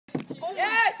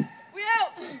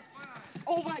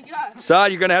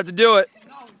Asaad, you're gonna have to do it.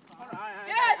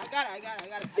 I got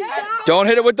it. Don't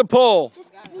hit it with the pole.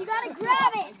 You gotta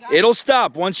grab it. It'll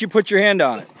stop once you put your hand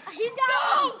on it. He's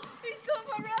got it. He's still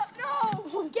my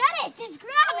route. No. Get it. Just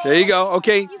grab it. There you go.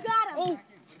 Okay. You got him.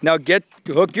 Now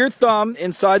hook your thumb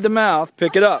inside the mouth.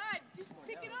 Pick it up.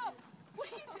 Pick it up. What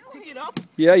are you doing? Pick it up?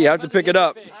 Yeah, you have to pick it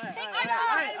up.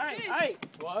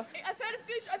 What? I've had a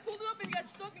fish. I pulled it up and got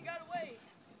stuck and got away.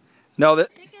 No,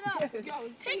 that Pick it up. Pick it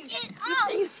up.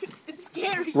 It's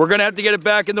scary. we're gonna have to get it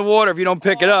back in the water if you don't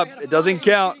pick it up. It doesn't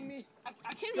count.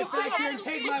 I can't even pick it up.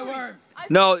 Take my word.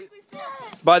 No,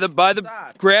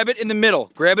 grab it in the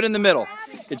middle. Grab it in the middle.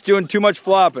 It's doing too much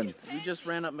flopping. You just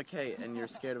ran up McKay and you're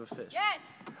scared of a fish. Yes.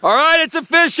 All right, it's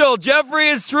official. Jeffrey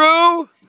is through.